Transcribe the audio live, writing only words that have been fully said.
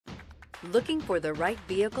Looking for the right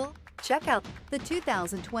vehicle? Check out the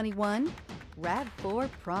 2021 RAV4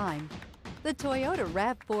 Prime. The Toyota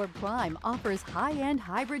RAV4 Prime offers high-end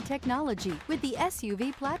hybrid technology with the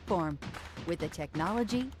SUV platform. With the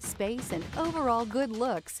technology, space, and overall good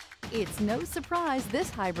looks, it's no surprise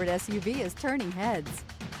this hybrid SUV is turning heads.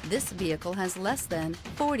 This vehicle has less than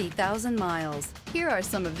 40,000 miles. Here are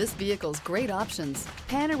some of this vehicle's great options: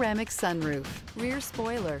 panoramic sunroof, rear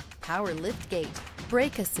spoiler, power liftgate,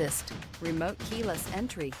 brake assist, remote keyless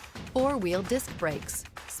entry, four-wheel disc brakes,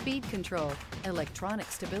 speed control, electronic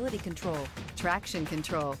stability control, traction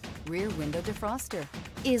control, rear window defroster.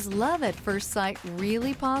 Is love at first sight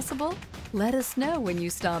really possible? Let us know when you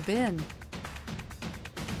stop in.